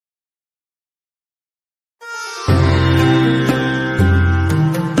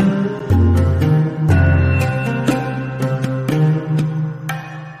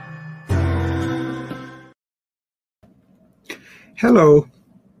Hello,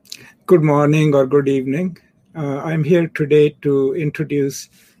 good morning or good evening. I'm here today to introduce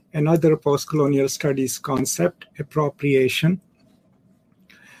another post-colonial studies concept, appropriation,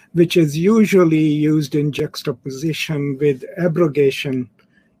 which is usually used in juxtaposition with abrogation.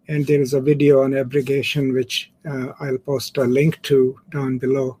 And there is a video on abrogation, which I'll post a link to down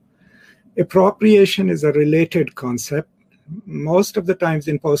below. Appropriation is a related concept. Most of the times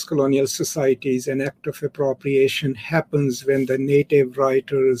in post-colonial societies, an act of appropriation happens when the native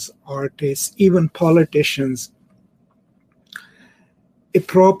writers, artists, even politicians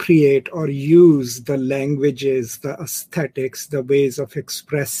appropriate or use the languages, the aesthetics, the ways of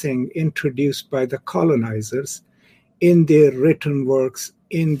expressing introduced by the colonizers in their written works,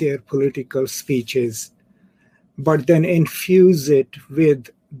 in their political speeches, but then infuse it with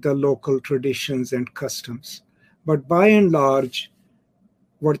the local traditions and customs. But by and large,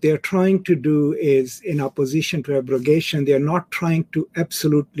 what they're trying to do is, in opposition to abrogation, they're not trying to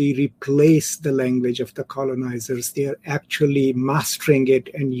absolutely replace the language of the colonizers. They're actually mastering it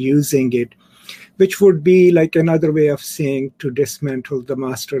and using it, which would be like another way of saying to dismantle the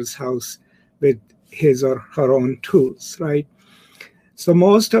master's house with his or her own tools, right? So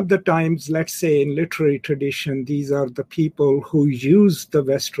most of the times, let's say in literary tradition, these are the people who use the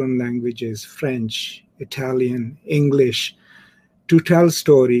Western languages, French, Italian, English, to tell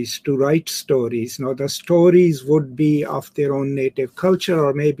stories, to write stories. Now, the stories would be of their own native culture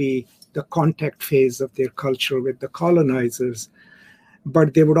or maybe the contact phase of their culture with the colonizers,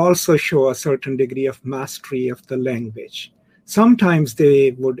 but they would also show a certain degree of mastery of the language. Sometimes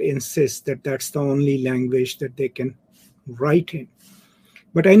they would insist that that's the only language that they can write in.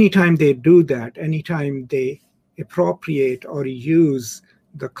 But anytime they do that, anytime they appropriate or use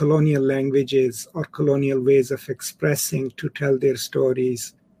the colonial languages or colonial ways of expressing to tell their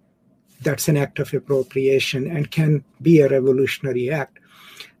stories, that's an act of appropriation and can be a revolutionary act.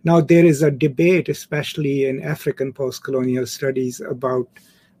 Now, there is a debate, especially in African post-colonial studies, about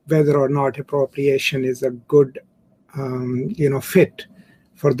whether or not appropriation is a good fit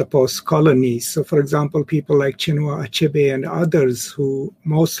for the post-colonies. So, for example, people like Chinua Achebe and others who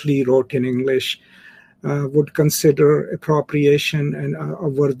mostly wrote in English would consider appropriation and a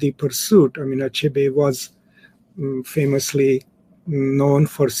worthy pursuit. I mean, Achebe was famously known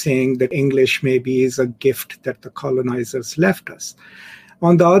for saying that English maybe is a gift that the colonizers left us.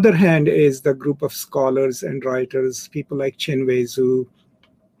 On the other hand is the group of scholars and writers, people like Chinwezu,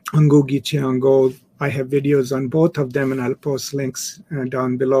 Ngugi Thiong'o. I have videos on both of them, and I'll post links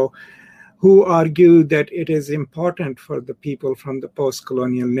down below, who argue that it is important for the people from the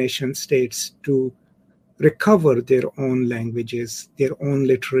post-colonial nation states to recover their own languages, their own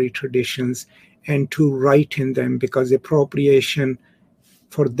literary traditions, and to write in them, because appropriation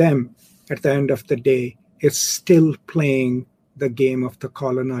for them, at the end of the day, is still playing the game of the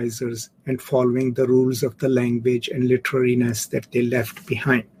colonizers and following the rules of the language and literariness that they left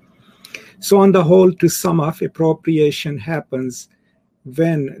behind. So on the whole, to sum up, appropriation happens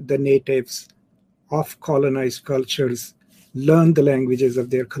when the natives of colonized cultures learn the languages of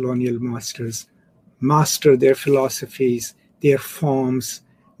their colonial masters, master their philosophies, their forms,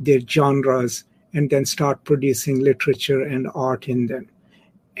 their genres, and then start producing literature and art in them.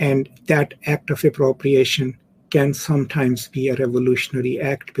 And that act of appropriation can sometimes be a revolutionary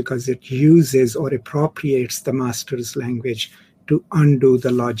act because it uses or appropriates the master's language to undo the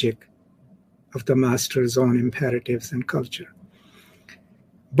logic of the master's own imperatives and culture.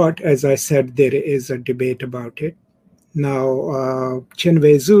 But as I said, there is a debate about it. Now,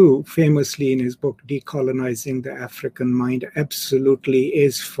 Chinwezu, famously in his book, Decolonizing the African Mind, absolutely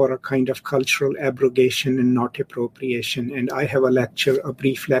is for a kind of cultural abrogation and not appropriation. And I have a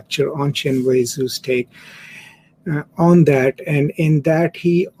brief lecture on Chinwezu's take on that. And in that,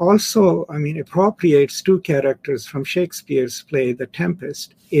 he also, appropriates two characters from Shakespeare's play, The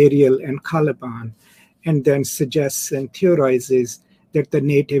Tempest, Ariel and Caliban, and then suggests and theorizes that the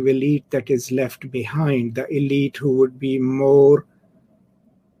native elite that is left behind, the elite who would be more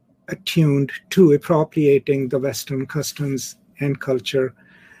attuned to appropriating the Western customs and culture,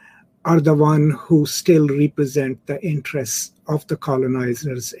 are the one who still represent the interests of the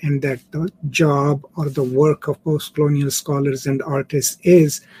colonizers, and that the job or the work of post-colonial scholars and artists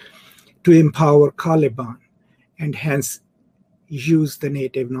is to empower Caliban and hence use the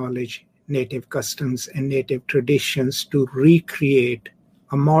native knowledge, native customs, and native traditions to recreate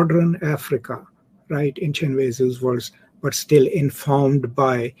a modern Africa, right, in Chinwezu's words, but still informed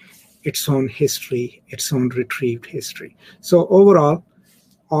by its own history, its own retrieved history. So overall,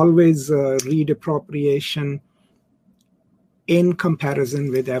 always read appropriation in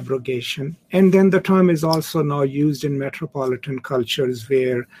comparison with abrogation. And then the term is also now used in metropolitan cultures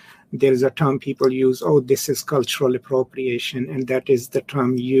where there's a term people use, oh, this is cultural appropriation. And that is the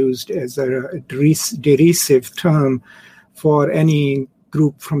term used as a derisive term for any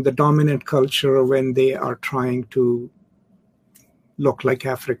group from the dominant culture when they are trying to look like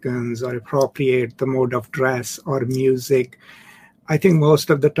Africans or appropriate the mode of dress or music. I think most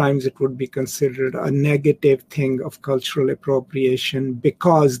of the times it would be considered a negative thing of cultural appropriation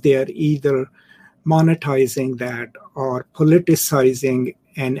because they are either monetizing that or politicizing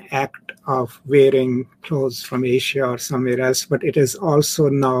an act of wearing clothes from Asia or somewhere else. But it has also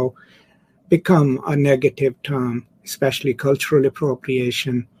now become a negative term, especially cultural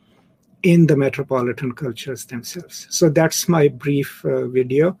appropriation, in the metropolitan cultures themselves. So that's my brief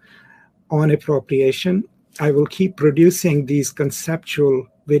video on appropriation. I will keep producing these conceptual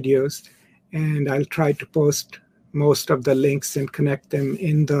videos, and I'll try to post most of the links and connect them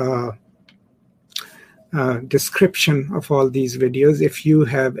in the description of all these videos. If you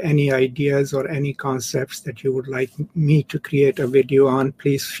have any ideas or any concepts that you would like me to create a video on,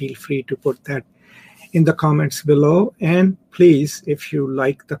 please feel free to put that in the comments below. And please, if you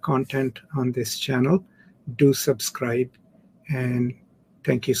like the content on this channel, do subscribe. And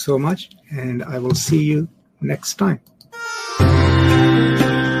thank you so much. And I will see you next time.